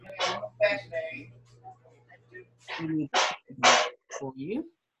me for you.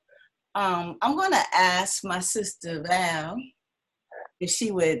 I'm going to ask my sister Val if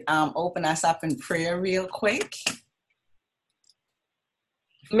she would open us up in prayer real quick.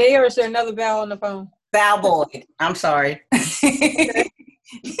 Me, or is there another Val on the phone? Val Boyd. I'm sorry.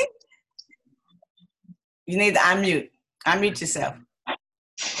 You need to unmute. Unmute yourself.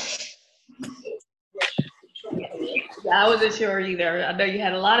 I wasn't sure either. I know you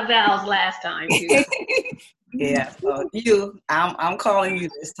had a lot of vowels last time too. Yeah. So I'm calling you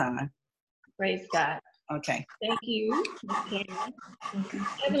this time. Praise God. Okay. Thank you, Ms. Karen.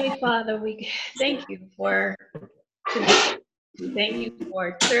 Heavenly Father, we thank you for today. We thank you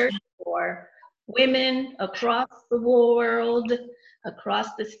for church, for women across the world, across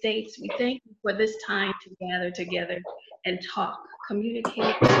the states. We thank you for this time to gather together and talk,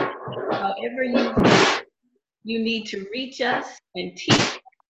 communicate, however you need to reach us and teach.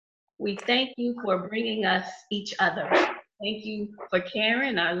 We thank you for bringing us each other. Thank you for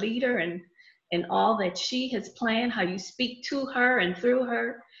Karen, our leader, and all that she has planned, how you speak to her and through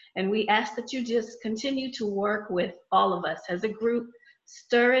her. And we ask that you just continue to work with all of us as a group,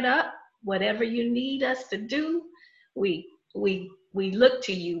 stir it up, whatever you need us to do. We look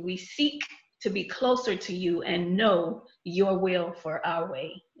to you, we seek to be closer to you and know your will for our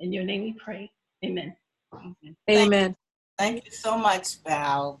way. In your name we pray, amen. Amen. Thank you so much,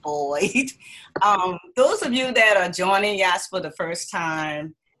 Val Boyd. Those of you that are joining us for the first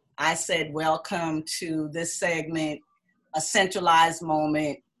time, I said welcome to this segment, A Centralized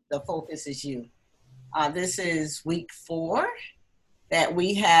Moment, The Focus is You. This is week 4 that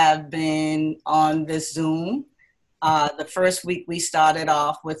we have been on this Zoom. The first week we started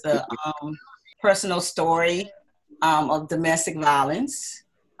off with a personal story of domestic violence.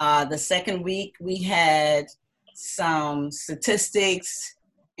 The second week we had some statistics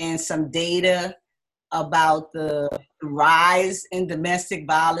and some data about the rise in domestic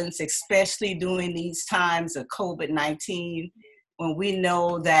violence, especially during these times of COVID-19, when we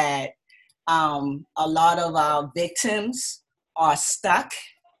know that a lot of our victims are stuck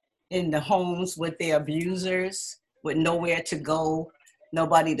in the homes with their abusers, with nowhere to go,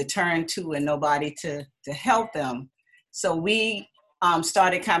 nobody to turn to, and nobody to help them. So we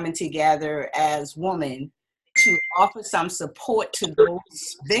started coming together as women to offer some support to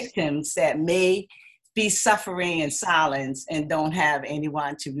those victims that may be suffering in silence and don't have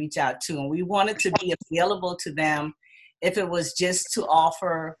anyone to reach out to. And we wanted to be available to them, if it was just to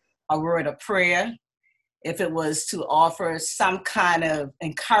offer a word of prayer, if it was to offer some kind of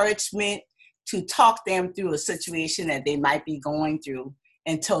encouragement to talk them through a situation that they might be going through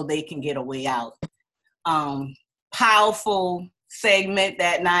until they can get a way out. Powerful segment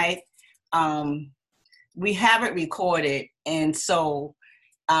that night. We have it recorded, and so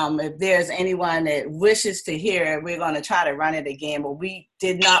if there's anyone that wishes to hear it, we're going to try to run it again, but we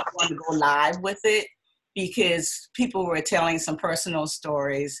did not want to go live with it because people were telling some personal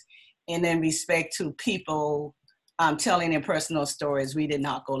stories, and in respect to people telling their personal stories, we did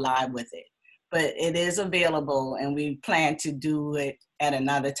not go live with it. But it is available, and we plan to do it at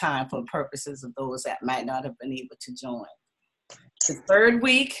another time for purposes of those that might not have been able to join. The third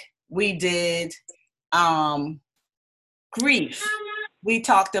week, we did grief. We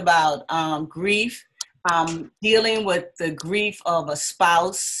talked about grief, dealing with the grief of a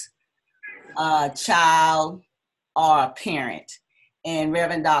spouse, a child, or a parent. And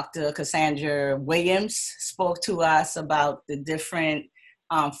Reverend Dr. Cassandra Williams spoke to us about the different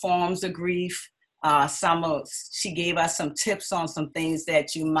forms of grief. She gave us some tips on some things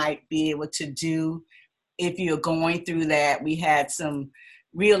that you might be able to do if you're going through that. We had some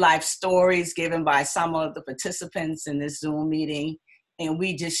real life stories given by some of the participants in this Zoom meeting, and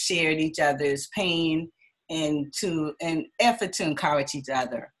we just shared each other's pain and an effort to encourage each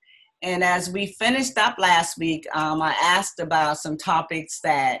other. And as we finished up last week, I asked about some topics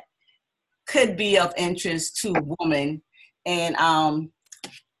that could be of interest to women. And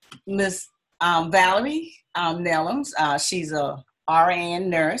Ms. Valerie Nellums, she's a RN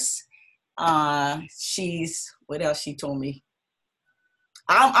nurse. What else she told me?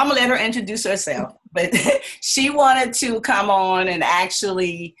 I'm gonna let her introduce herself, but she wanted to come on and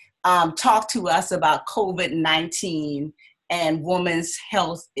actually talk to us about COVID-19 and women's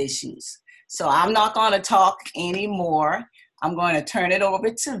health issues. So I'm not going to talk anymore. I'm going to turn it over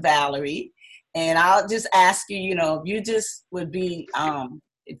to Valerie, and I'll just ask you, if you just would be,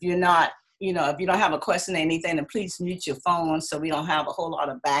 if you're not, if you don't have a question or anything, then please mute your phone so we don't have a whole lot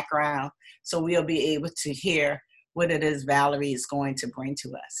of background, so we'll be able to hear what it is Valerie is going to bring to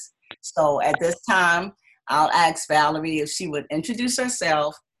us. So at this time, I'll ask Valerie if she would introduce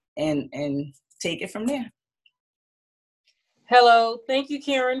herself and take it from there. Hello. Thank you,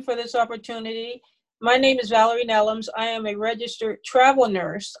 Karen, for this opportunity. My name is Valerie Nellums. I am a registered travel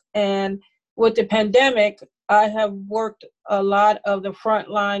nurse, and with the pandemic, I have worked a lot of the front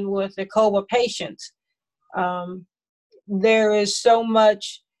line with the COVID patients. There is so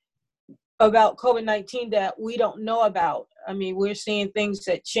much about COVID-19 that we don't know about. I mean, we're seeing things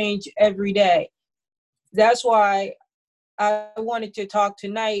that change every day. That's why I wanted to talk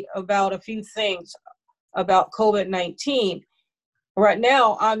tonight about a few things about COVID-19. Right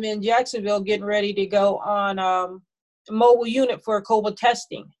now, I'm in Jacksonville getting ready to go on a mobile unit for COVID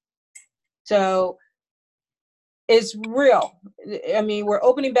testing. So it's real. I mean, we're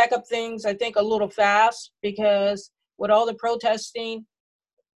opening back up things, I think, a little fast because with all the protesting,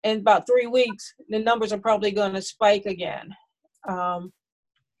 in about 3 weeks, the numbers are probably going to spike again.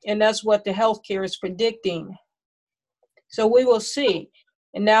 And that's what the healthcare is predicting. So we will see.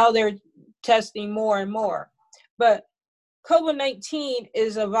 And now they're testing more and more. But COVID-19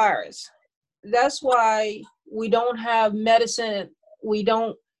 is a virus. That's why we don't have medicine. We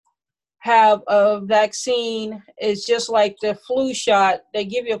don't have a vaccine. It's just like the flu shot. They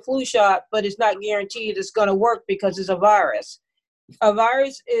give you a flu shot, but it's not guaranteed it's going to work because it's a virus. A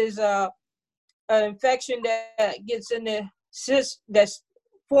virus is an infection that gets in the that's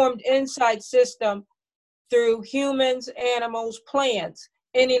formed inside system through humans, animals, plants.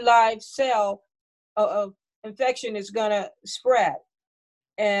 Any live cell of infection is going to spread.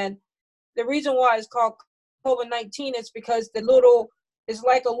 And the reason why it's called COVID-19 is because it's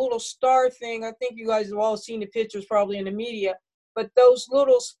like a little star thing. I think you guys have all seen the pictures probably in the media. But those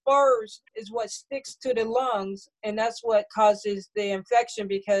little spurs is what sticks to the lungs, and that's what causes the infection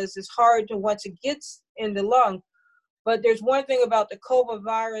because it's hard to, once it gets in the lung. But there's one thing about the COVID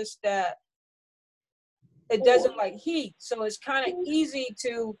virus that it doesn't like heat, so it's kind of easy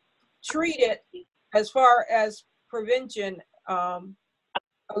to treat it as far as prevention. A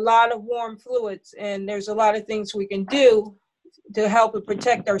lot of warm fluids, and there's a lot of things we can do to help and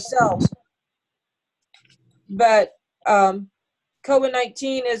protect ourselves. But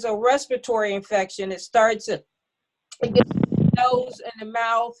COVID-19 is a respiratory infection. It starts it gets the nose and the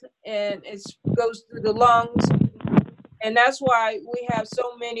mouth, and it goes through the lungs. And that's why we have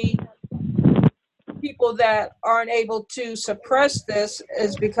so many people that aren't able to suppress this,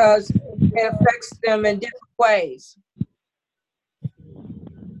 is because it affects them in different ways.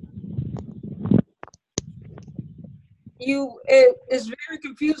 It is very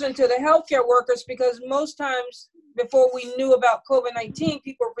confusing to the healthcare workers because most times before we knew about COVID-19,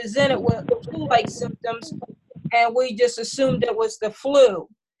 people were presented with flu-like symptoms and we just assumed it was the flu.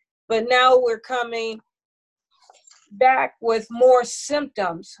 But now we're coming back with more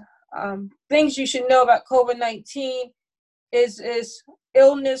symptoms. Things you should know about COVID-19 is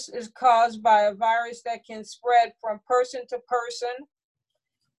illness is caused by a virus that can spread from person to person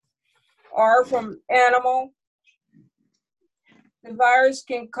or from animal. The virus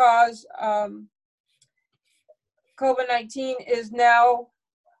can cause, COVID-19 is now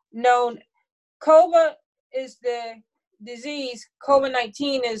known, COVID is the disease,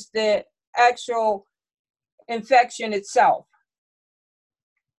 COVID-19 is the actual infection itself.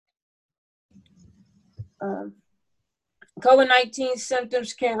 COVID-19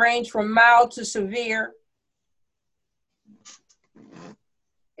 symptoms can range from mild to severe.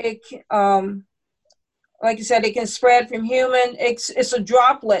 Like I said, it can spread from human. It's a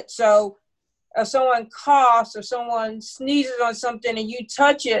droplet. So if someone coughs or someone sneezes on something and you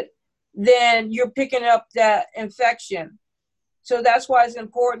touch it, then you're picking up that infection. So that's why it's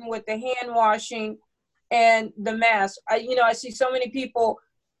important with the hand washing and the mask. I see so many people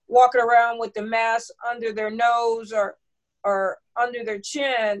walking around with the mask under their nose or under their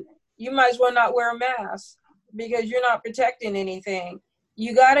chin. You might as well not wear a mask because you're not protecting anything.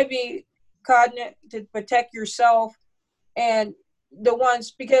 You got to be cognizant to protect yourself and the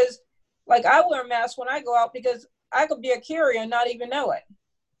ones, because like I wear a mask when I go out because I could be a carrier and not even know it.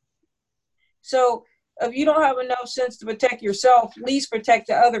 So if you don't have enough sense to protect yourself, at least protect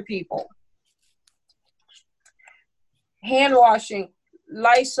the other people. Hand washing,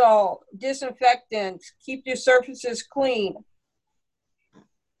 Lysol, disinfectants, keep your surfaces clean.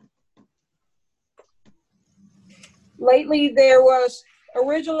 Lately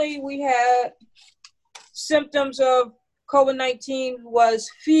originally we had symptoms of COVID-19 was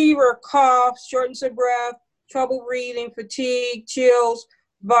fever, cough, shortness of breath, trouble breathing, fatigue, chills,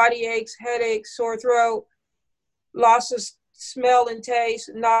 body aches, headaches, sore throat, loss of smell and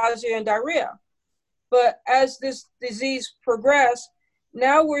taste, nausea, and diarrhea. But as this disease progressed,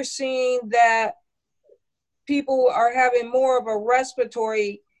 now we're seeing that people are having more of a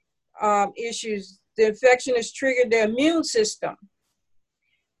respiratory issues. The infection has triggered the immune system,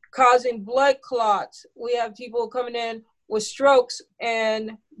 causing blood clots. We have people coming in with strokes,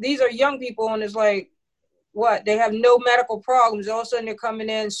 and these are young people, and it's like, what? They have no medical problems. All of a sudden they're coming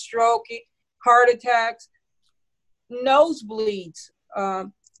in, stroke, heart attacks, nosebleeds,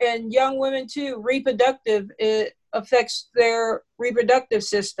 and young women too, reproductive, it affects their reproductive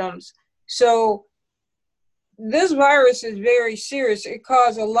systems. So this virus is very serious. It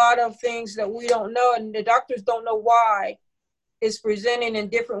causes a lot of things that we don't know, and the doctors don't know why it's presenting in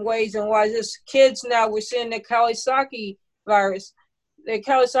different ways, and why this kids now, we're seeing the Kawasaki virus. The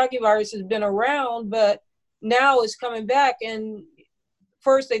Kawasaki virus has been around, but now it's coming back. And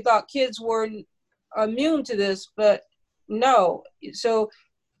first they thought kids were immune to this, but no. So,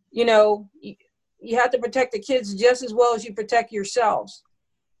 you know, you have to protect the kids just as well as you protect yourselves.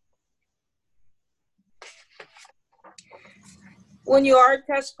 When you are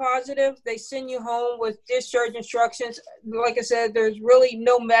test positive, they send you home with discharge instructions. Like I said, there's really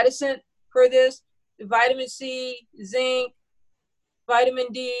no medicine for this. Vitamin C, zinc, vitamin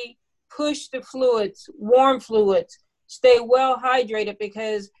D, push the fluids, warm fluids, stay well hydrated,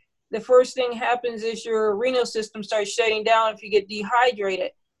 because the first thing happens is your renal system starts shutting down if you get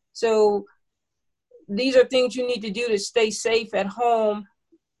dehydrated. So these are things you need to do to stay safe at home,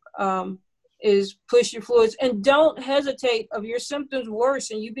 is push your fluids, and don't hesitate. If your symptoms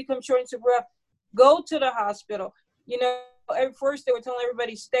worsen and you become shortness of breath, go to the hospital. You know, at first they were telling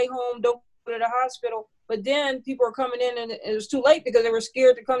everybody stay home, don't go to the hospital, but then people are coming in and it was too late because they were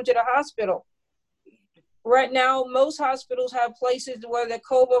scared to come to the hospital. Right now, most hospitals have places where the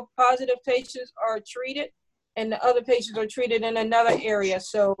COVID positive patients are treated and the other patients are treated in another area.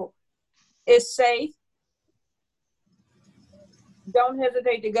 So it's safe. Don't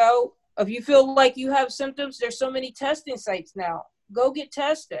hesitate to go. If you feel like you have symptoms, there's so many testing sites now. Go get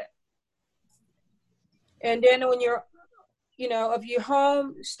tested. And then when you're, you know, if you're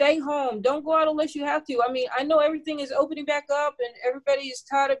home, stay home. Don't go out unless you have to. I mean, I know everything is opening back up and everybody is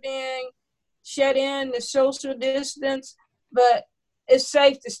tired of being shut in, the social distance, but it's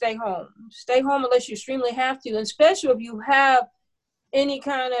safe to stay home. Stay home unless you extremely have to, and especially if you have any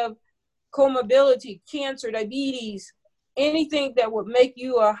kind of comorbidity, cancer, diabetes, anything that would make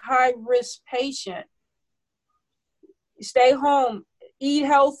you a high-risk patient. Stay home, eat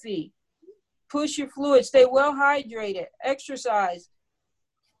healthy, push your fluids, stay well hydrated, exercise,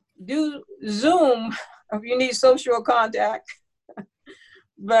 do Zoom if you need social contact.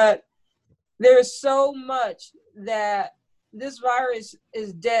 But there's so much that this virus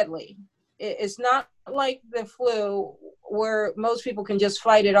is deadly. It's not like the flu where most people can just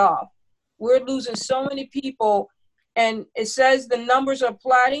fight it off. We're losing so many people. And it says the numbers are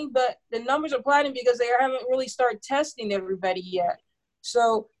plotting, but the numbers are plotting because they haven't really started testing everybody yet.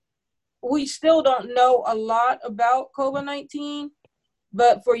 So we still don't know a lot about COVID-19,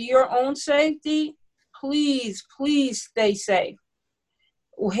 but for your own safety, please, please stay safe.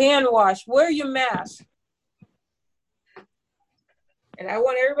 Hand wash, wear your mask. And I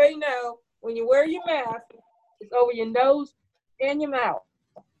want everybody to know, when you wear your mask, it's over your nose and your mouth,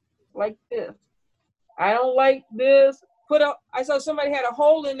 like this. I don't like this. I saw somebody had a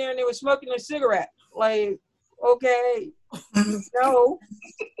hole in there and they were smoking a cigarette. Like, okay, no.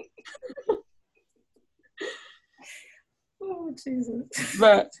 Oh, Jesus.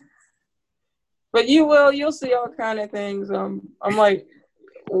 But you'll see all kind of things. I'm like,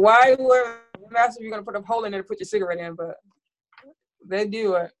 why wear a mask if you're gonna put a hole in there to put your cigarette in? But they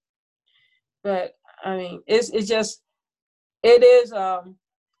do it. But I mean, it's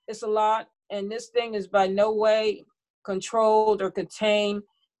a lot. And this thing is by no way controlled or contained.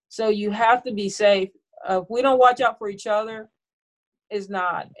 So you have to be safe. If we don't watch out for each other, it's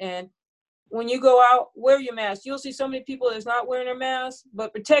not. And when you go out, wear your mask. You'll see so many people that's not wearing their mask,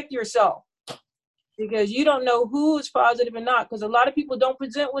 but protect yourself. Because you don't know who is positive or not. Because a lot of people don't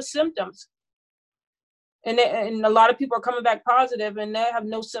present with symptoms. And a lot of people are coming back positive and they have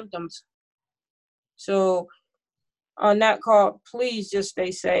no symptoms. So on that call, please just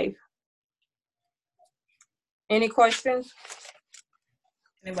stay safe. Any questions?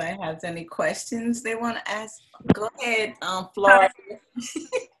 Anybody has any questions they want to ask? Go ahead, Florida.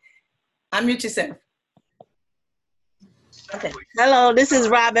 Unmute yourself. Okay. Hello, this is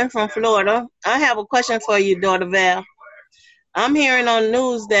Robin from Florida. I have a question for you, Daughter Val. I'm hearing on the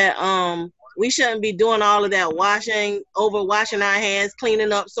news that we shouldn't be doing all of that washing our hands,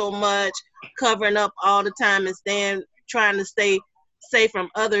 cleaning up so much, covering up all the time, and trying to stay safe from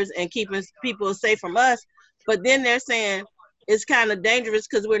others and keeping people safe from us. But then they're saying it's kind of dangerous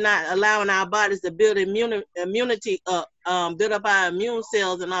because we're not allowing our bodies to build immunity up, build up our immune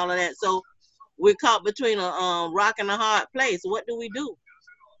cells and all of that. So we're caught between a rock and a hard place. What do we do?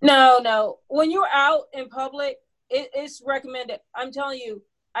 No. When you're out in public, it's recommended. I'm telling you,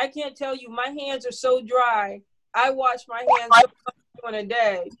 I can't tell you. My hands are so dry. I wash my hands in a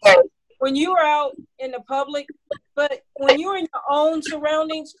day. When you're out in the public, but when you're in your own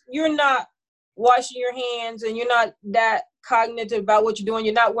surroundings, you're not washing your hands and you're not that cognitive about what you're doing.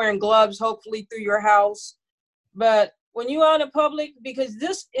 You're not wearing gloves, hopefully, through your house. But when you're out in public, because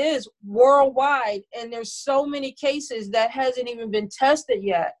this is worldwide and there's so many cases that hasn't even been tested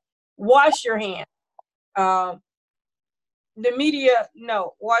yet, wash your hands. The media,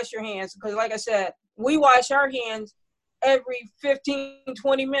 no, wash your hands. Because like I said, we wash our hands every 15,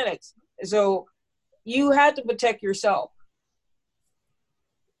 20 minutes. So you have to protect yourself.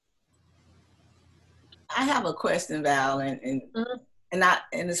 I have a question, Val, and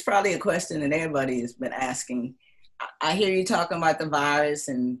it's probably a question that everybody has been asking. I hear you talking about the virus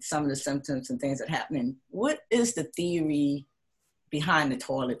and some of the symptoms and things that are happening. What is the theory behind the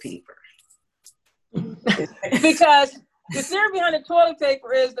toilet paper? Because the theory behind the toilet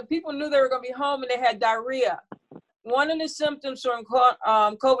paper is the people knew they were going to be home and they had diarrhea. One of the symptoms from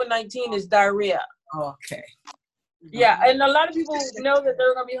COVID-19 is diarrhea. Okay. Yeah, and a lot of people know that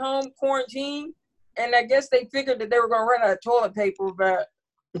they're going to be home quarantined, and I guess they figured that they were going to run out of toilet paper, but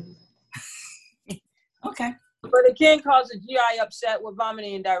okay. But it can cause a GI upset with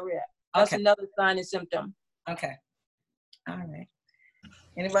vomiting and diarrhea. That's another sign and symptom. Okay. All right.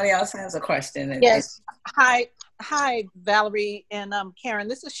 Anybody else has a question? Yes. Hi, Valerie and Karen.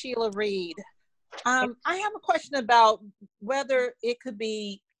 This is Sheila Reed. I have a question about whether it could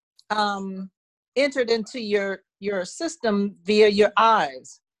be entered into your system via your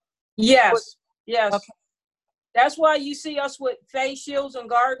eyes. Yes. Yes. Okay. That's why you see us with face shields and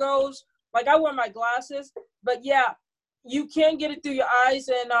gargles. Like I wear my glasses, but yeah, you can get it through your eyes.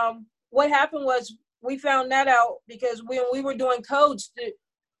 And what happened was we found that out because when we were doing codes in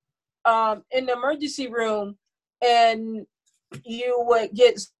the emergency room, and you would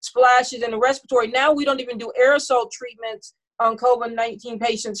get splashes in the respiratory. Now we don't even do aerosol treatments on COVID-19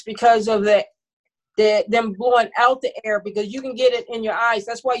 patients because of them blowing out the air, because you can get it in your eyes.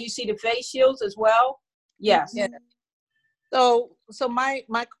 That's why you see the face shields as well. Yes. Yeah. So my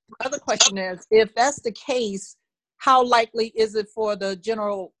other question is, if that's the case, how likely is it for the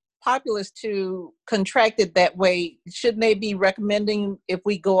general populace to contract it that way? Shouldn't they be recommending if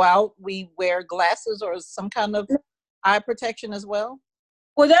we go out, we wear glasses or some kind of eye protection as well?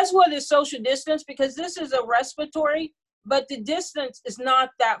 Well, that's where the social distance, because this is a respiratory, but the distance is not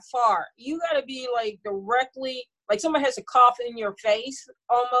that far. You got to be like directly, like someone has a cough in your face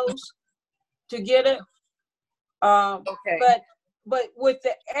almost to get it. Okay. But with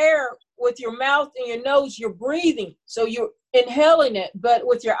the air, with your mouth and your nose, you're breathing. So you're inhaling it. But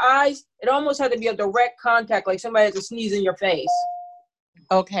with your eyes, it almost had to be a direct contact, like somebody has to sneeze in your face.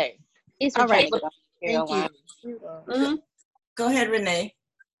 Okay. All right. Thank you. Mm-hmm. Go ahead, Renee.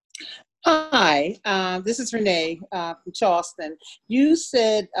 Hi, this is Renee from Charleston. You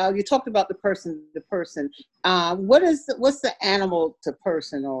said you talked about the person. What's the animal to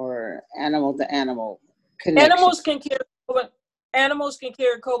person or animal to animal connection? Animals can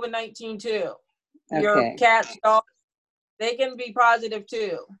carry COVID-19 too. Okay. Your cats, dogs, they can be positive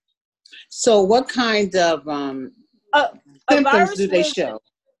too. So, what kind of symptoms do they show?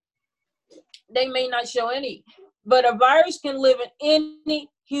 They may not show any, but a virus can live in any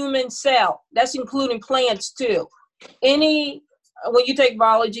human cell. That's including plants too. When you take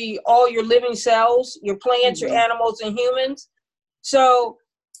biology, all your living cells, your plants, your animals, and humans. So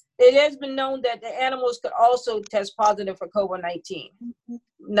it has been known that the animals could also test positive for COVID-19.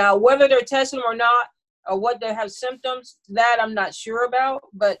 Now, whether they're testing or not, or what they have symptoms, that I'm not sure about,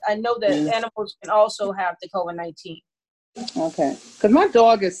 but I know that animals can also have the COVID-19. Okay, because my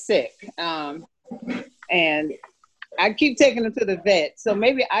dog is sick, and I keep taking him to the vet, so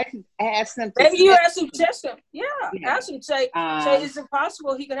maybe I can ask them. Maybe you ask him, test him. Yeah, ask him, say, is it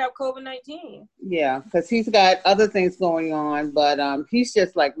possible he could have COVID-19? Yeah, because he's got other things going on, but he's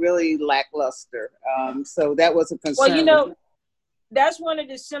just like really lackluster. So that was a concern. Well, that's one of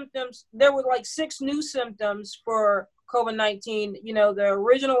the symptoms. There were like 6 new symptoms for COVID-19. The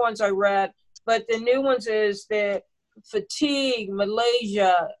original ones I read, but the new ones is the fatigue, malaise,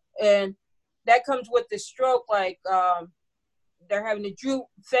 and that comes with the stroke, like they're having a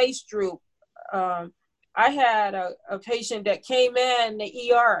face droop. I had a patient that came in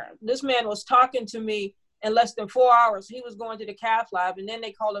the ER. This man was talking to me in less than 4 hours. He was going to the cath lab, and then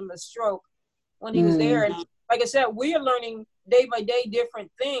they called him a stroke when he was there. And like I said, we are learning day by day different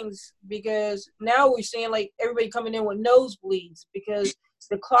things, because now we're seeing like everybody coming in with nosebleeds, because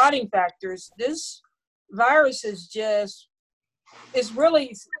the clotting factors, this virus is just, it's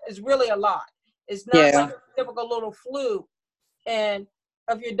really a lot. It's not like a typical little flu. And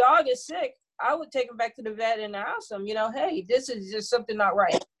if your dog is sick, I would take him back to the vet and ask him, hey, this is just something not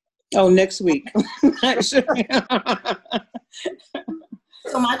right. Oh, next week.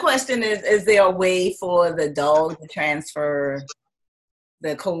 So my question is there a way for the dog to transfer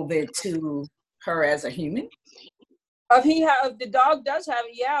the COVID to her as a human? If the dog does have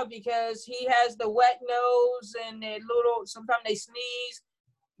it, yeah, because he has the wet nose and sometimes they sneeze,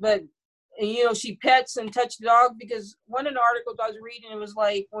 but she pets and touch the dog, because one of the articles I was reading, it was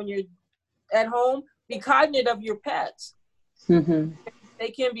like, when you're at home, be cognizant of your pets. Mm-hmm. They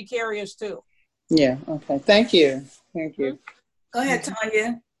can be carriers too. Yeah. Okay. Thank you. Thank you. Go ahead,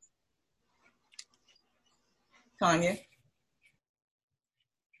 Tanya. Tanya,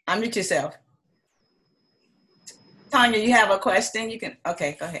 unmute yourself. Tanya, you have a question? You can.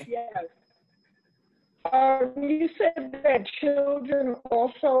 Okay, go ahead. Yes. You said that children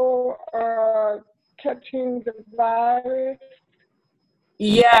also are catching the virus.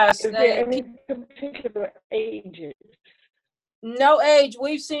 Yes. Is there any particular ages? No age.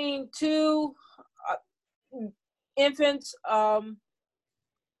 We've seen 2 infants, and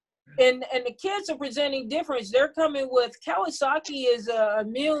the kids are presenting difference. They're coming with Kawasaki is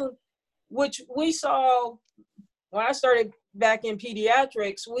immune, which we saw when I started back in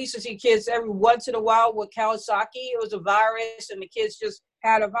pediatrics. We used to see kids every once in a while with Kawasaki. It was a virus, and the kids just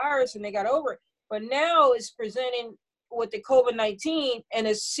had a virus and they got over it. But now it's presenting with the COVID-19, and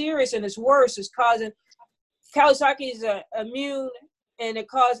it's serious and it's worse. It's causing Kawasaki is immune, and it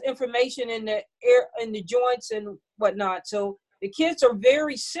causes inflammation in the joints and whatnot. So the kids are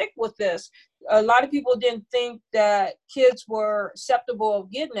very sick with this. A lot of people didn't think that kids were susceptible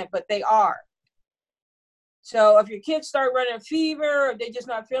of getting it, but they are. So if your kids start running a fever, or they're just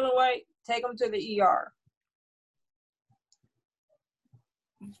not feeling right, take them to the ER.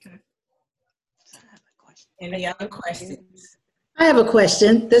 Okay. Any other questions? I have a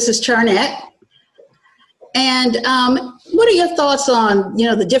question. This is Charnette. And what are your thoughts on,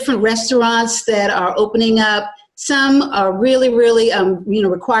 the different restaurants that are opening up? Some are really,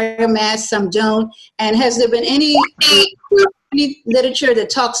 require masks, some don't. And has there been any literature that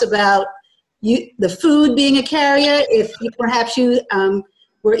talks about the food being a carrier? If perhaps you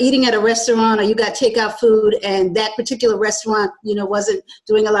were eating at a restaurant, or you got takeout food, and that particular restaurant, wasn't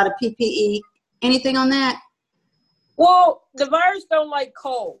doing a lot of PPE. Anything on that? Well, the virus don't like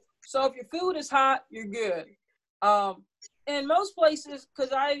cold. So if your food is hot, you're good. In most places,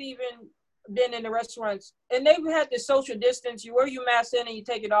 because I've even been in the restaurants, and they've had the social distance. You wear your mask in and you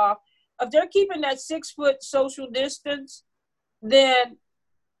take it off. If they're keeping that 6-foot social distance, then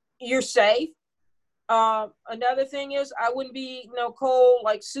you're safe. Another thing is, I wouldn't be eating cold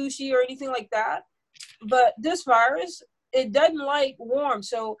like sushi or anything like that. But this virus, it doesn't like warm.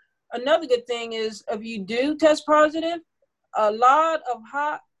 So another good thing is, if you do test positive, a lot of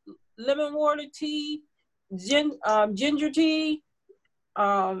hot lemon water tea, ginger tea.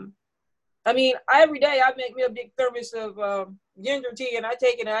 Every day I make me a big thermos of ginger tea, and I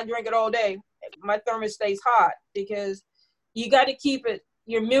take it and I drink it all day. My thermos stays hot, because you got to keep it,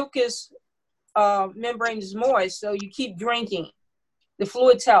 your mucus membrane is moist, so you keep drinking. The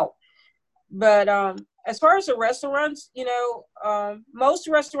fluids help. But as far as the restaurants, most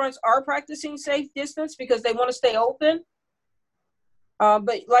restaurants are practicing safe distance because they want to stay open.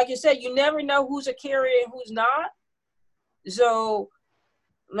 But like you said, you never know who's a carrier and who's not. So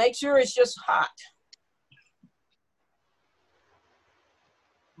make sure it's just hot.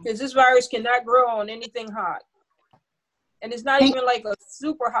 Because this virus cannot grow on anything hot. And it's not even like a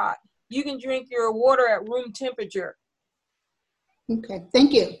super hot. You can drink your water at room temperature. Okay,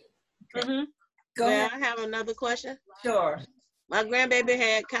 thank you. Mm-hmm. Go ahead. I have another question? Sure. My grandbaby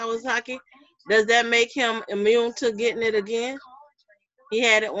had Kawasaki. Does that make him immune to getting it again? He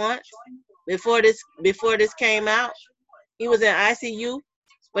had it once before this came out. He was in ICU,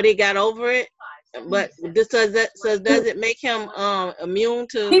 but he got over it. But does it make him immune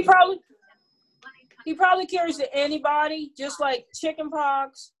to? He probably carries the antibody, just like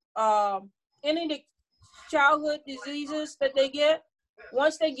chickenpox, any of the childhood diseases that they get.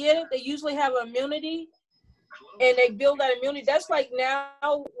 Once they get it, they usually have immunity, and they build that immunity. That's like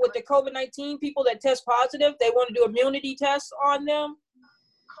now with the COVID-19 people that test positive, they want to do immunity tests on them,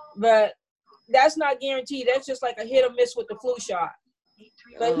 but that's not guaranteed. That's just like a hit or miss with the flu shot.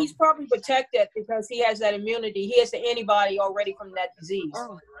 But he's probably protected because he has that immunity. He has the antibody already from that disease.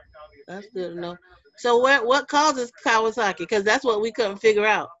 Oh, that's good to know. So what causes Kawasaki? Because that's what we couldn't figure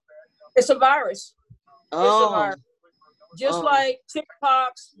out. It's a virus. Oh. It's a virus. Just like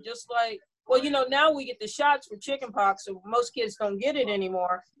chickenpox, just like, well, now we get the shots for chickenpox, so most kids don't get it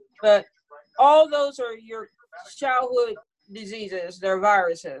anymore. But all those are your childhood diseases. They're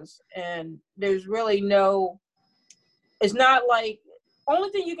viruses, and there's really it's not like, only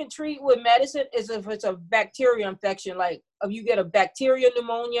thing you can treat with medicine is if it's a bacterial infection. Like if you get a bacterial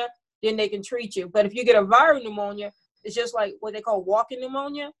pneumonia, then they can treat you. But if you get a viral pneumonia, it's just like what they call walking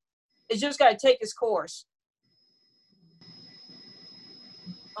pneumonia. It's just got to take its course.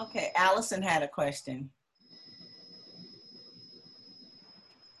 Okay, Allison had a question.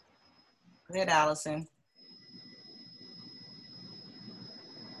 Go ahead, Allison.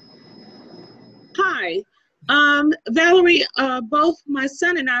 Hi, Valerie, both my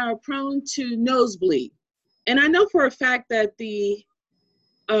son and I are prone to nosebleed. And I know for a fact that the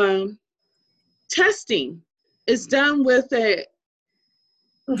testing is done with a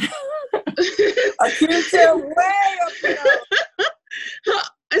Q-tip way up there.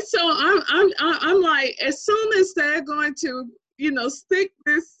 So I'm like, as soon as they're going to, stick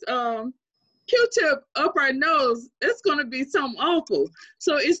this Q-tip up our nose, it's going to be something awful.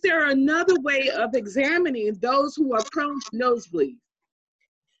 So is there another way of examining those who are prone to nosebleed?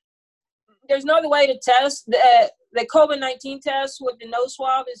 There's no other way to test. The COVID-19 test with the nose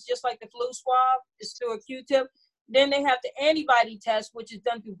swab is just like the flu swab. It's through a Q-tip. Then they have the antibody test, which is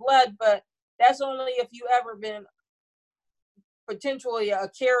done through blood, but that's only if you ever been potentially a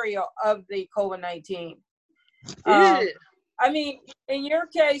carrier of the COVID-19. I mean, in your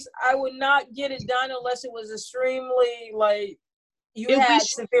case, I would not get it done unless it was extremely, like, had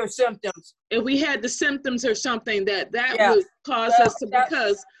severe symptoms. If we had the symptoms or something, that Yeah. would cause us to,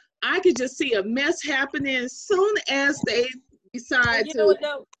 because I could just see a mess happening as soon as they decide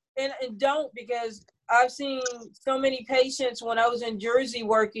to. And don't, because I've seen so many patients when I was in Jersey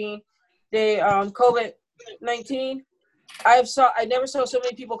working the COVID-19. I never saw so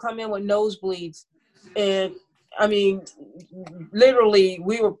many people come in with nosebleeds, and I mean, literally,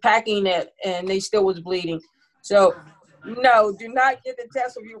 we were packing it, and they still was bleeding. So, no, do not get the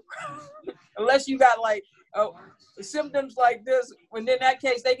test of you unless you got like symptoms like this. When in that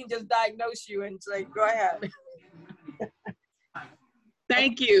case, they can just diagnose you and say, "Go ahead."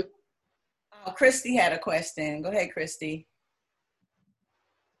 Thank you. Oh, Christy had a question. Go ahead, Christy.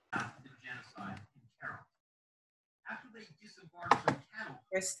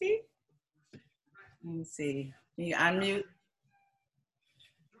 Christy? Let me see. Can you unmute?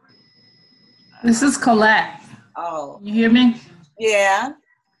 This is Colette. Oh. You hear me? Yeah.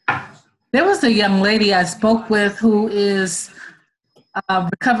 There was a young lady I spoke with who is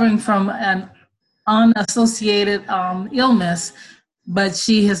recovering from an unassociated illness, but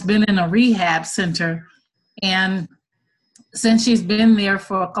she has been in a rehab center. And since she's been there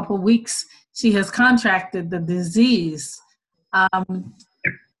for a couple of weeks, she has contracted the disease.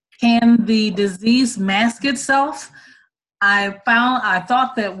 Can the disease mask itself? I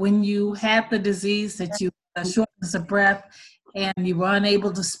thought that when you had the disease that you had shortness of breath and you were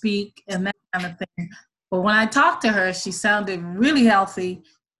unable to speak and that kind of thing. But when I talked to her, she sounded really healthy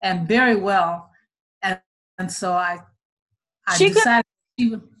and very well. And so I decided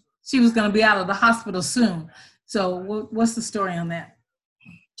she was going to be out of the hospital soon. So what's the story on that?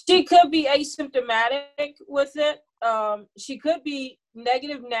 She could be asymptomatic with it. She could be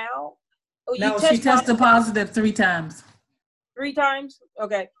negative now. No, she tested positive 3 times. 3 times?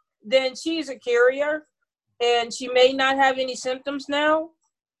 Okay. Then she's a carrier, and she may not have any symptoms now.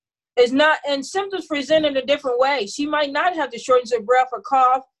 It's not, and symptoms present in a different way. She might not have the shortness of breath or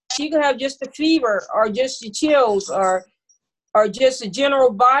cough. She could have just the fever or just the chills or just the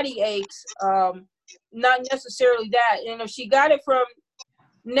general body aches. Not necessarily that. And if she got it from,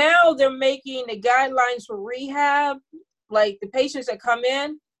 now they're making the guidelines for rehab, like the patients that come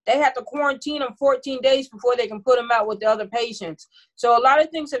in, they have to quarantine them 14 days before they can put them out with the other patients. So a lot of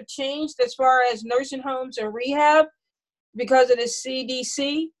things have changed as far as nursing homes and rehab because of the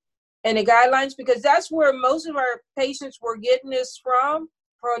CDC and the guidelines, because that's where most of our patients were getting this from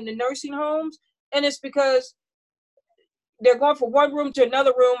the nursing homes. And it's because they're going from one room to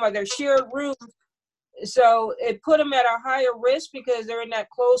another room or they're shared rooms. So it put them at a higher risk because they're in that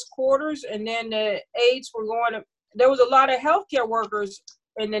close quarters. And then the aides were there was a lot of healthcare workers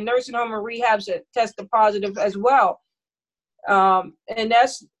in the nursing home and rehabs that tested positive as well. And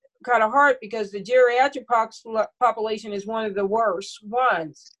that's kind of hard because the geriatric population is one of the worst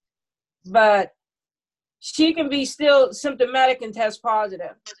ones. But she can be still symptomatic and test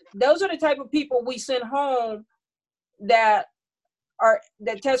positive. Those are the type of people we send home that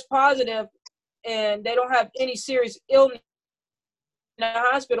test positive and they don't have any serious illness in the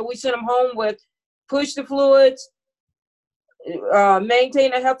hospital. We send them home with push the fluids,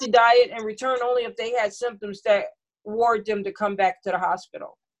 maintain a healthy diet, and return only if they had symptoms that warrant them to come back to the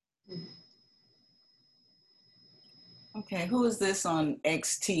hospital. Okay, who is this on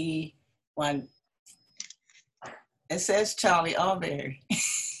XT1? It says Charlie Alberry.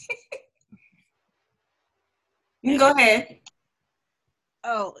 You can go ahead.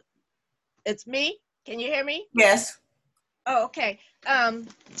 Oh, it's me? Can you hear me? Yes. Oh, okay.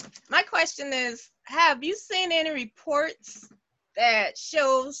 My question is, have you seen any reports that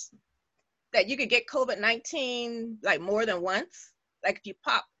shows that you could get COVID-19 like more than once? Like if you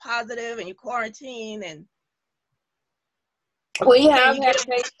pop positive and you quarantine and We have you had get it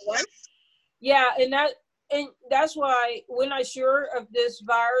patients. once? Yeah, and that's why we're not sure if this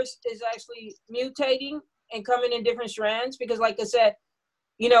virus is actually mutating and coming in different strands, because like I said,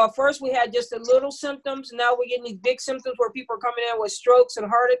 you know, at first we had just a little symptoms. Now we're getting these big symptoms where people are coming in with strokes and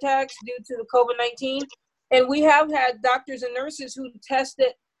heart attacks due to the COVID-19. And we have had doctors and nurses who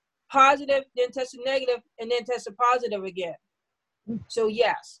tested positive, then tested negative, and then tested positive again. So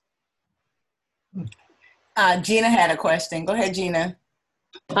yes. Gina had a question. Go ahead, Gina.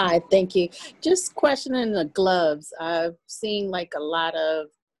 Hi, thank you. Just questioning the gloves. I've seen like a lot of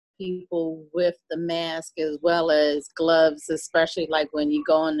people with the mask as well as gloves, especially like when you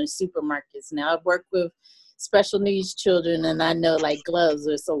go in the supermarkets. Now I've worked with special needs children, and I know like gloves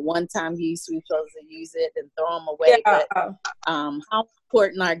are so one-time use, we're supposed to use it and throw them away. Yeah, but how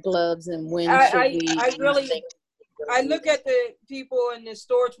important are gloves, and when should we I look at the people in the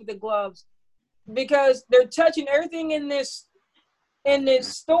stores with the gloves, because they're touching everything in this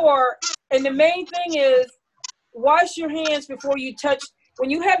store. And the main thing is wash your hands before you touch. When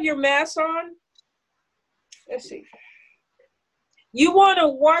you have your mask on, let's see, you want to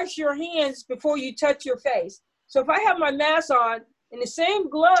wash your hands before you touch your face. So if I have my mask on and the same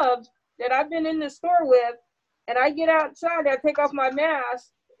gloves that I've been in the store with, and I get outside, I take off my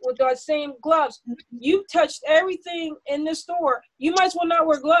mask with those same gloves, you've touched everything in the store. You might as well not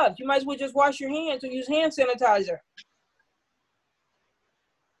wear gloves. You might as well just wash your hands or use hand sanitizer.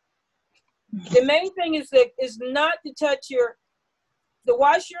 The main thing is not to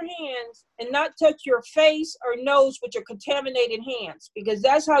wash your hands and not touch your face or nose with your contaminated hands, because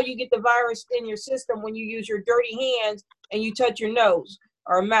that's how you get the virus in your system, when you use your dirty hands and you touch your nose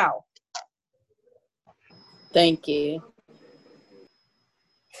or mouth. Thank you.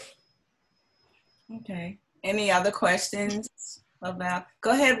 Okay. Any other questions about?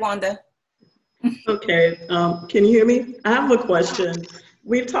 Go ahead, Wanda. Okay. Can you hear me? I have a question.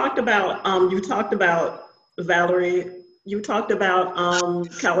 We've talked about, you talked about, Valerie, you talked about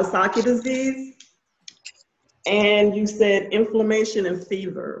Kawasaki disease, and you said inflammation and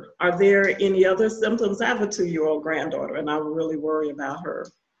fever. Are there any other symptoms? I have a 2-year-old granddaughter, and I really worry about her.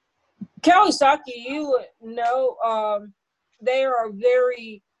 Kawasaki, you would know, they are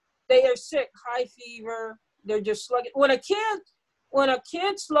sick, high fever. They're just sluggish. When a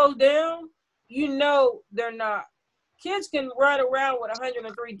kid slows down, you know they're not. Kids can run around with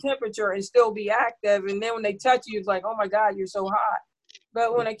 103 temperature and still be active, and then when they touch you, it's like, oh my God, you're so hot.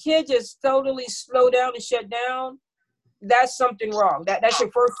 But when a kid just totally slow down and shut down, that's something wrong. That's your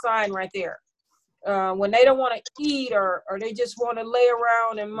first sign right there. When they don't want to eat, or they just want to lay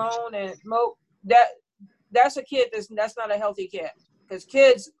around and moan and mope, that's a kid that's not a healthy kid, because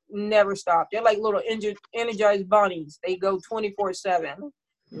kids never stop. They're like little energized bunnies. They go 24/7.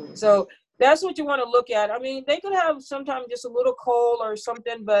 So that's what you want to look at. I mean, they could have sometimes just a little cold or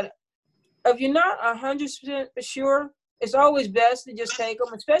something, but if you're not 100% sure, it's always best to just take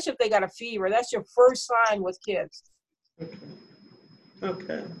them, especially if they got a fever. That's your first sign with kids.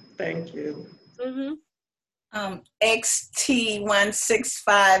 Okay. Thank you. Mm-hmm.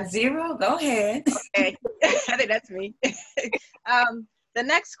 XT1650, go ahead. Okay, I think that's me. The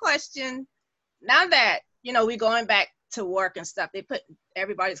next question, now that, we're going back to work and stuff,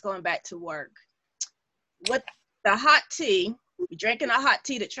 everybody's going back to work. With the hot tea, we're drinking a hot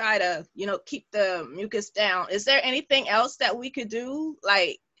tea to try to, keep the mucus down. Is there anything else that we could do?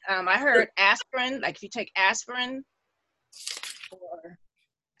 Like, I heard aspirin, like if you take aspirin, or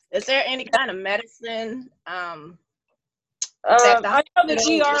is there any kind of medicine? I know that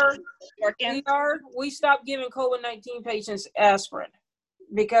we stopped giving COVID-19 patients aspirin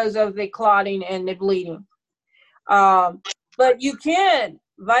because of the clotting and the bleeding. But you can,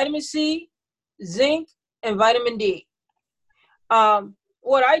 vitamin C, zinc, and vitamin D.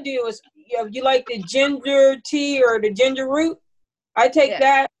 What I do is, if you like the ginger tea or the ginger root, I take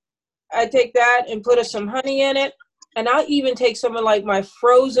that and put some honey in it. And I'll even take some of like my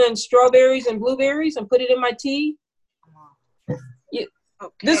frozen strawberries and blueberries and put it in my tea.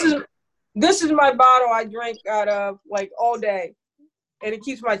 This is my bottle I drink out of like all day, and it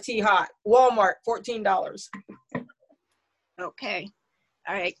keeps my tea hot. Walmart, $14. Okay.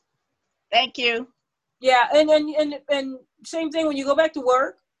 All right. Thank you. Yeah, and same thing when you go back to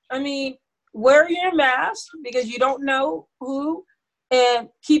work. I mean, wear your mask because you don't know who, and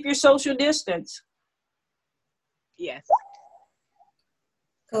keep your social distance. Yes.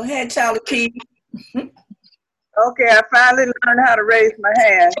 Go ahead, Charlie P. Okay, I finally learned how to raise my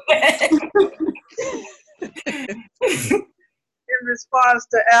hand. In response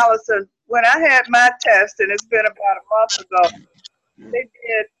to Allison, when I had my test, and it's been about a month ago, they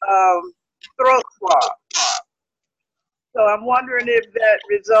did throat swab. So I'm wondering if that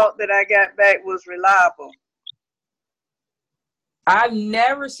result that I got back was reliable. I've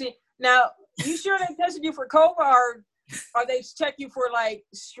never seen. Now, you sure they tested you for COVID, or they check you for like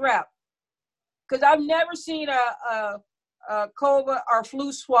strep? Because I've never seen a COVID or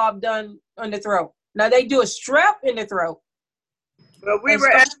flu swab done on the throat. Now they do a strep in the throat. Well, we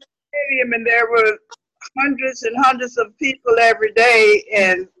were at the stadium, and there were hundreds and hundreds of people every day,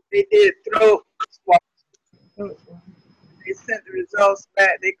 and they did throat swabs. They sent the results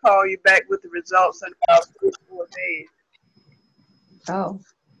back. They call you back with the results in about 3 or 4 days. Oh.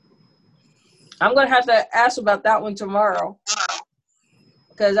 I'm going to have to ask about that one tomorrow.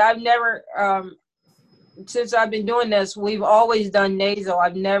 Because I've never, since I've been doing this, we've always done nasal.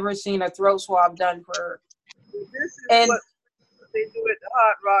 I've never seen a throat swab done for. This is what they do at the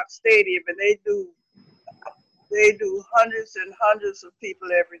Hard Rock Stadium, and they do hundreds and hundreds of people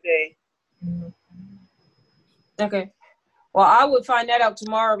every day. Okay. Well, I would find that out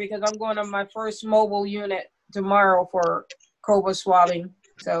tomorrow because I'm going on my first mobile unit tomorrow for COVID swabbing.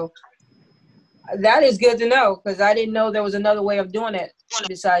 So that is good to know because I didn't know there was another way of doing it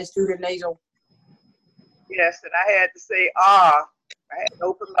besides through the nasal. Yes, and I had to say, I had to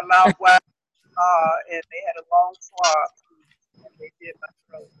open my mouth wide, and they had a long swab, and they did my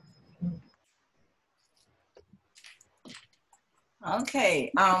throat.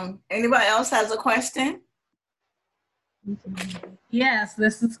 Okay. Anybody else has a question? Yes,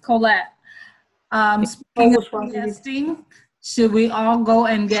 this is Colette. Speaking of testing, should we all go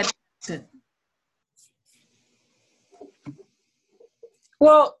and get tested?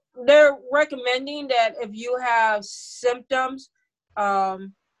 Well, they're recommending that if you have symptoms,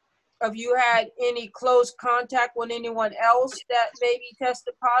 if you had any close contact with anyone else that maybe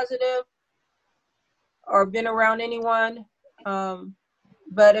tested positive or been around anyone,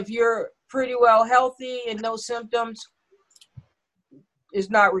 but if you're pretty well healthy and no symptoms, it's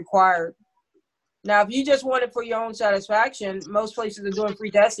not required. Now, if you just want it for your own satisfaction, most places are doing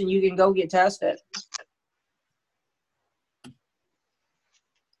free testing. You can go get tested.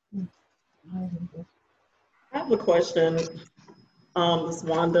 I have a question. This is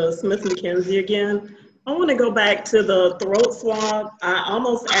Wanda Smith McKenzie again. I want to go back to the throat swab. I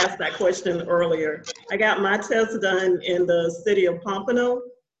almost asked that question earlier. I got my test done in the city of Pompano,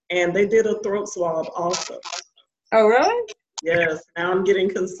 and they did a throat swab also. Oh, really? Yes. Now I'm getting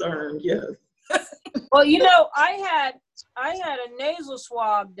concerned. Yes. Well, you know, I had a nasal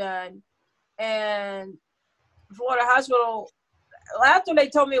swab done, and Florida Hospital, after they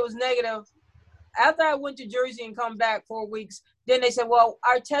told me it was negative, after I went to Jersey and come back 4 weeks, then they said, well,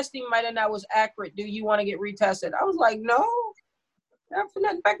 our testing might have not was accurate. Do you want to get retested? I was like, no, not for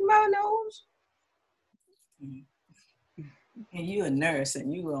nothing back in my nose. And you a nurse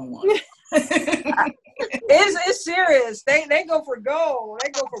and you don't want It's serious. They go for gold. They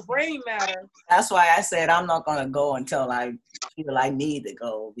go for brain matter. That's why I said I'm not going to go until I feel I need to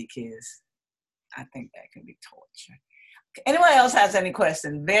go because I think that can be torture. Anyone else has any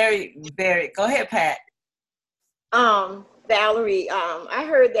questions? Very, go ahead, Pat. Valerie, I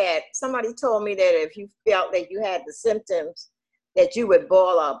heard that somebody told me that if you felt that you had the symptoms, that you would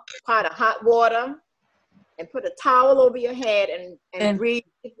boil a pot of hot water and put a towel over your head and breathe.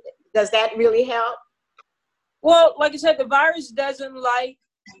 Does that really help? Well, like I said, the virus doesn't like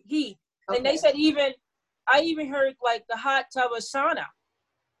heat. Okay. And they said I even heard like the hot tub of sauna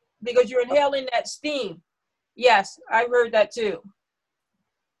because you're inhaling that steam. Yes, I've heard that too.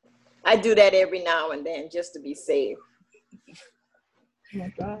 I do that every now and then just to be safe. Oh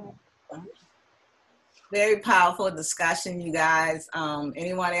my God. Very powerful discussion, you guys.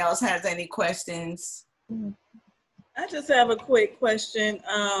 Anyone else has any questions? I just have a quick question.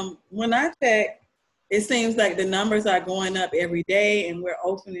 When I check, it seems like the numbers are going up every day and we're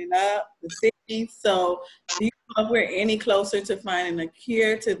opening up the city. So do you know if we're any closer to finding a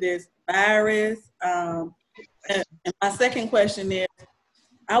cure to this virus? And my second question is,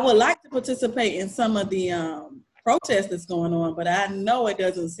 I would like to participate in some of the protest that's going on, but I know it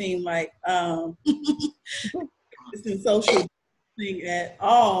doesn't seem like it's in social thing at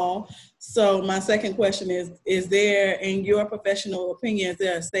all. So my second question is there, in your professional opinion, is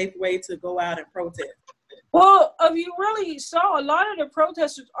there a safe way to go out and protest? Well, if you really saw, a lot of the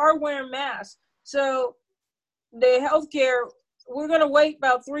protesters are wearing masks. So the healthcare, we're going to wait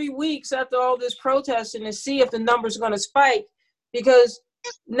about 3 weeks after all this protesting to see if the numbers are going to spike, because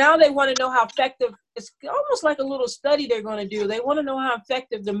now they want to know how effective, it's almost like a little study they're going to do. They want to know how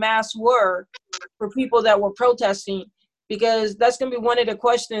effective the masks were for people that were protesting, because that's going to be one of the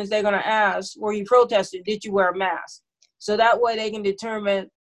questions they're going to ask. Were you protesting? Did you wear a mask? So that way they can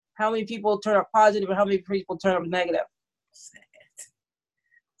determine how many people turn up positive and how many people turn up negative.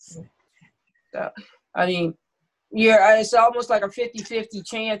 So, I mean, it's almost like a 50-50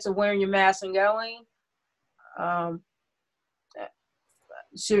 chance of wearing your mask and going.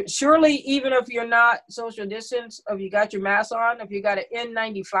 Surely, even if you're not social distance, if you got your mask on, if you got an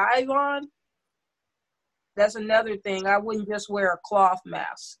N95 on, that's another thing. I wouldn't just wear a cloth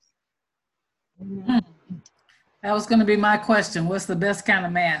mask. That was going to be my question. What's the best kind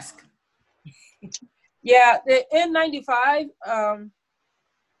of mask? Yeah, the N95,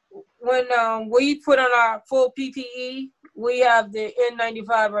 when we put on our full PPE, we have the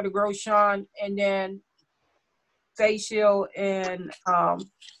N95 or the Grosjean, and then face shield and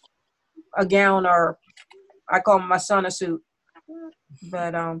a gown, or I call them my sauna suit.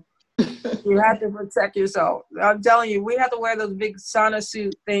 But you have to protect yourself. I'm telling you, we have to wear those big sauna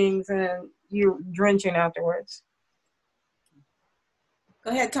suit things, and you're drenching afterwards. Go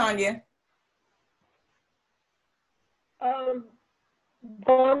ahead, Tanya.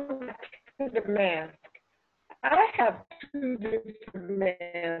 Going back to the mask, I have 2 different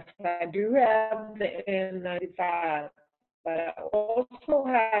masks. I do have the N95, but I also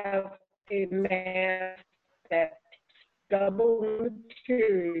have a mask that's double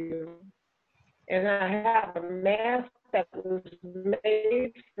material, and I have a mask that was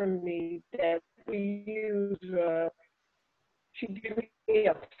made for me that we use. She gave me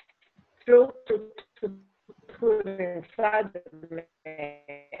a filter to put inside the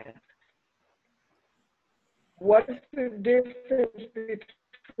mask. What is the difference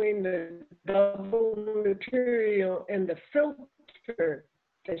between the double material and the filter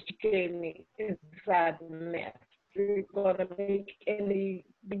that she gave me inside the mask? Is it going to make any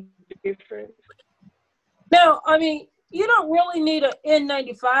big difference? No, I mean, you don't really need an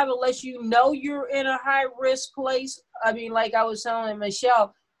N95 unless you know you're in a high risk place. I mean, like I was telling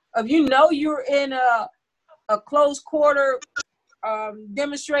Michelle, if you know you're in a close quarter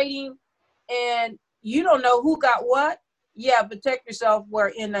demonstrating and you don't know who got what, yeah, protect yourself,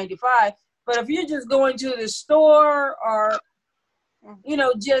 wear N95. But if you're just going to the store or,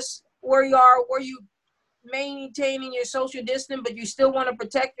 just where you are, where you maintaining your social distance, but you still want to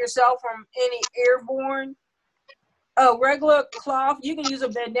protect yourself from any airborne, a regular cloth, you can use a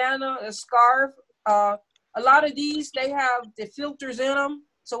bandana, a scarf. A lot of these, they have the filters in them.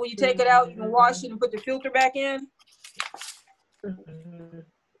 So when you take it out, you can wash it and put the filter back in.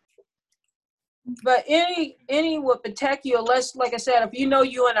 But any would protect you unless, like I said, if you know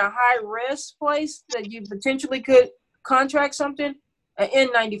you're in a high risk place that you potentially could contract something, an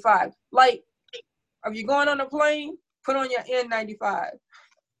N95. Like, if you're going on a plane, put on your N95.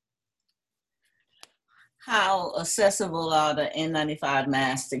 How accessible are the N95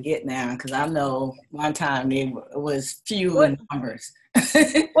 masks to get now? Because I know one time it was few in numbers.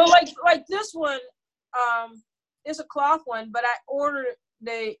 Well, like this one, it's a cloth one, but I ordered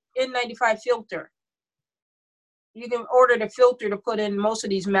the N95 filter. You can order the filter to put in most of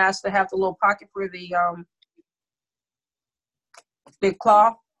these masks that have the little pocket for the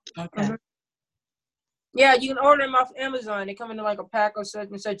cloth. Okay. Mm-hmm. Yeah, you can order them off Amazon. They come in like a pack or such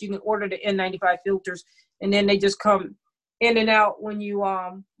and such. You can order the N95 filters, and then they just come in and out when you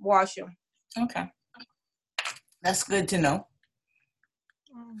wash them. Okay. That's good to know.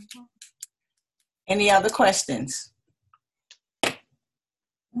 Any other questions?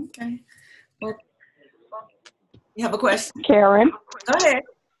 Okay. Well, you have a question? Karen. Go ahead.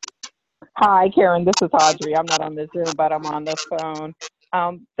 Hi, Karen. This is Audrey. I'm not on the Zoom, but I'm on the phone.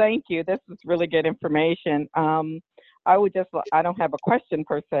 Thank you. This is really good information. I don't have a question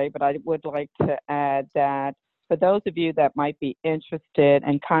per se, but I would like to add that for those of you that might be interested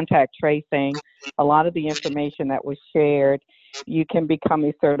in contact tracing, a lot of the information that was shared, you can become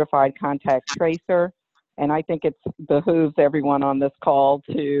a certified contact tracer. And I think it behooves everyone on this call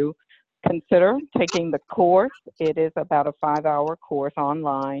to consider taking the course. It is about a 5-hour course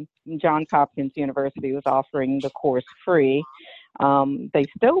online. Johns Hopkins University was offering the course free. They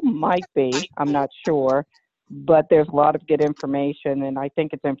still might be, I'm not sure, but there's a lot of good information, and I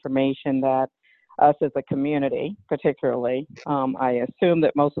think it's information that us as a community, particularly, I assume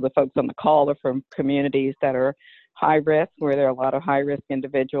that most of the folks on the call are from communities that are high risk, where there are a lot of high risk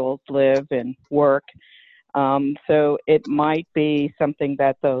individuals live and work. So it might be something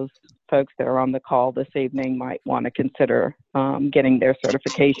that those folks that are on the call this evening might want to consider getting their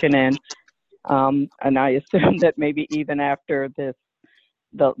certification in. And I assume that maybe even after the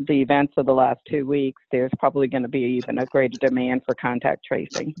events of the last 2 weeks, there's probably going to be even a greater demand for contact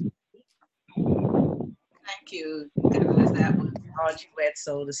tracing. Thank you, guys. That was Audrey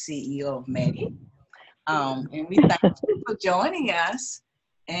Wetzel, the CEO of Medi. And we thank you for joining us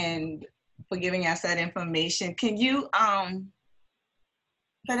and for giving us that information. Can you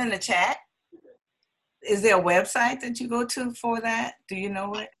put in the chat? Is there a website that you go to for that? Do you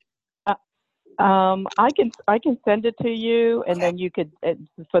know it? I can send it to you, and then you could,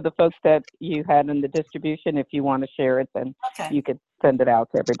 for the folks that you had in the distribution, if you want to share it, then you could send it out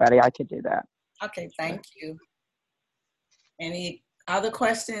to everybody. I could do that. Okay, thank you. Any other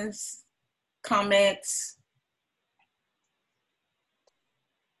questions, comments?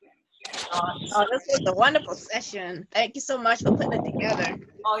 Oh, this was a wonderful session. Thank you so much for putting it together.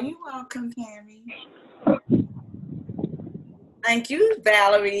 Oh, you're welcome, Tammy. Thank you,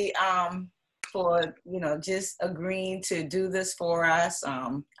 Valerie, for just agreeing to do this for us.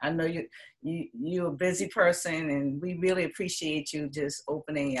 I know you're a busy person, and we really appreciate you just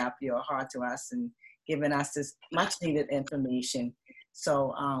opening up your heart to us and giving us this much needed information.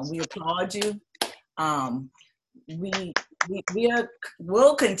 So we applaud you.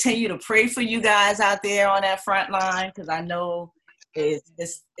 We'll continue to pray for you guys out there on that front line, because I know it's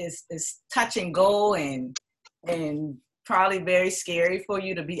touch and go and probably very scary for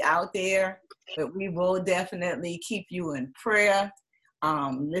you to be out there, but we will definitely keep you in prayer,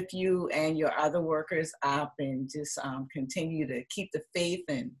 lift you and your other workers up, and just continue to keep the faith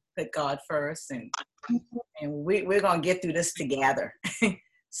and put God first, and we're gonna get through this together.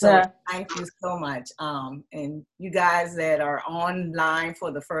 So thank you so much. And you guys that are online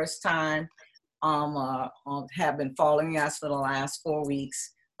for the first time, have been following us for the last 4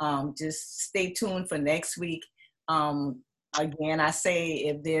 weeks, just stay tuned for next week. Again, I say,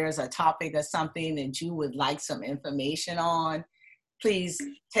 if there's a topic or something that you would like some information on, please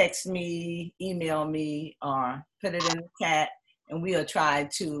text me, email me, or put it in the chat, and we'll try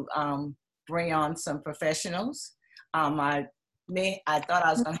to bring on some professionals. I thought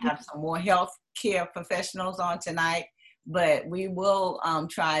I was going to have some more health care professionals on tonight, but we will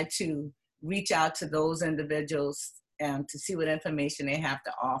try to reach out to those individuals to see what information they have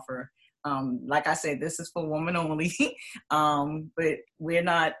to offer. Like I said, this is for women only, but we're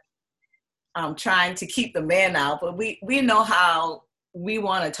not trying to keep the men out, but we know how we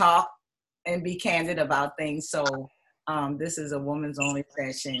want to talk and be candid about things. So this is a women's only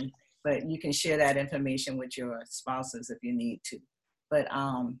session, but you can share that information with your spouses if you need to. But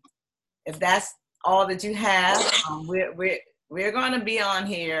if that's all that you have, we're going to be on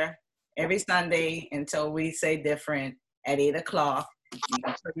here every Sunday until we say different at 8 o'clock. You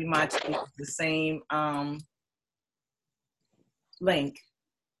can pretty much use the same link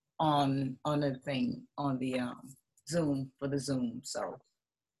on the thing, on the Zoom, for the Zoom. So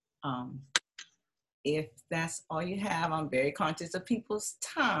if that's all you have, I'm very conscious of people's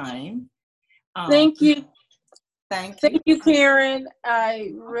time. Thank you. Thank you, Karen.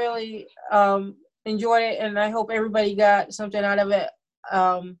 I really enjoyed it, and I hope everybody got something out of it.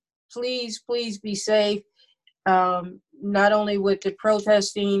 Please be safe. Not only with the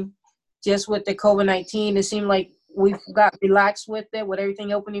protesting, just with the COVID-19. It seemed like we've got relaxed with it, with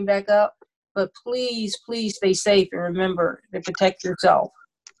everything opening back up. But please stay safe, and remember to protect yourself.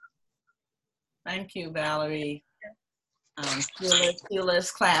 Thank you, Valerie. Sheila's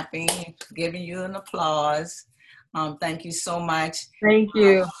clapping, giving you an applause. Thank you so much. Thank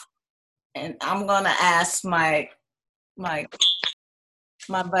you. And I'm gonna ask my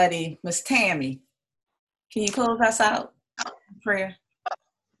buddy, Miss Tammy. Can you close us out in prayer?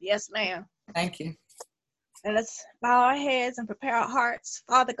 Yes, ma'am. Thank you. And let's bow our heads and prepare our hearts.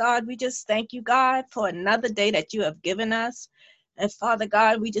 Father God, we just thank you, God, for another day that you have given us. And Father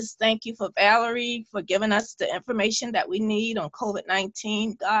God, we just thank you for Valerie for giving us the information that we need on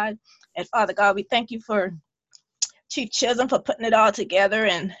COVID-19, God. And Father God, we thank you for Chief Chisholm for putting it all together,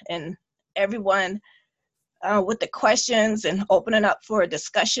 and everyone with the questions and opening up for a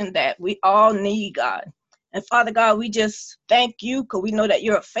discussion that we all need, God. And Father God, we just thank you, because we know that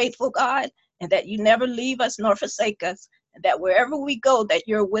you're a faithful God, and that you never leave us nor forsake us, and that wherever we go, that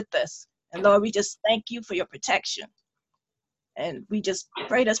you're with us. And Lord, we just thank you for your protection. And we just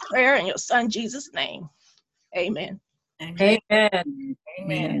pray this prayer in your son Jesus' name. Amen. Amen.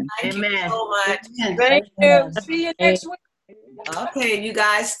 Amen. Thank you Amen. so much. Thank you. See you next week. Okay, you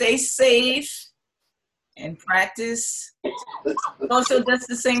guys stay safe and practice social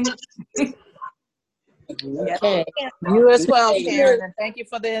distancing. Okay. You as well, Karen, and thank you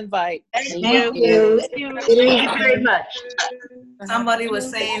for the invite. Thank you. Thank you very much. Somebody was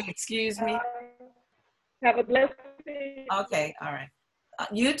saying, excuse me. Have a blessed day. Okay, all right.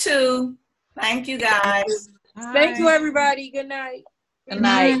 You too. Thank you, guys. Thank you, everybody. Good night. Good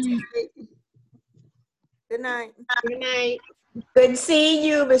night. Good night. Good night. Good seeing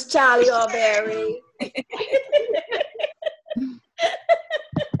you, Miss Charlie Alberry.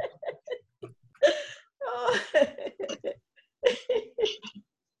 Oh.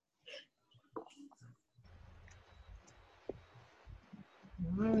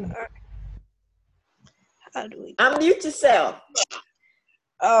 How do we? Unmute yourself.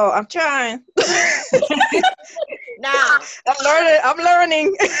 Oh, I'm trying. Now. I'm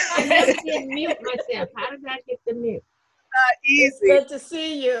learning. I can't mute myself. How did I get the mute? Not easy. It's good to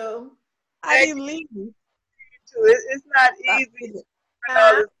see you. I didn't leave you. It's not easy.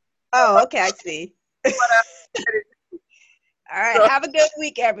 Oh, okay, I see. All right, have a good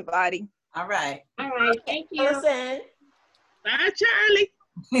week, everybody. All right. All right, thank you. Listen. Bye, Charlie.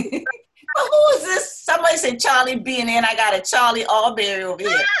 Oh, who is this? Somebody said Charlie B, and then I got a Charlie Alberry over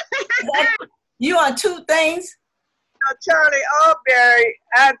here. You on two things? No, Charlie Alberry,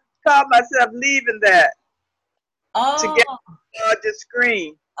 I caught myself leaving that to get the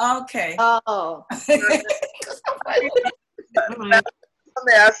screen. Okay. Oh. I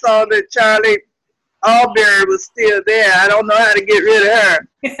saw that Charlie Alberry was still there. I don't know how to get rid of her.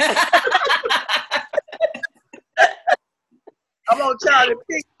 I'm on Charlie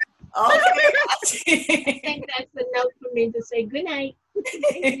P. I think that's a note for me to say good night.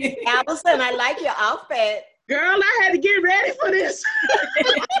 Allison, I like your outfit. Girl, I had to get ready for this.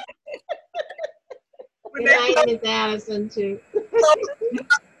 Good night, Miss Allison, too.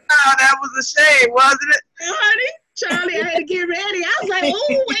 Oh, that was a shame, wasn't it? Honey, Charlie, I had to get ready. I was like,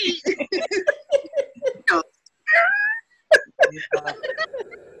 oh, wait.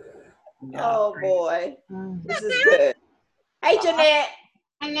 Oh, boy. This is good. Hey, Jeanette.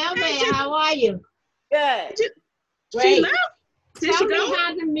 Hello there. How are you? Good. She left. Did she Tell go? me how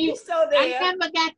to mute. So there. I never got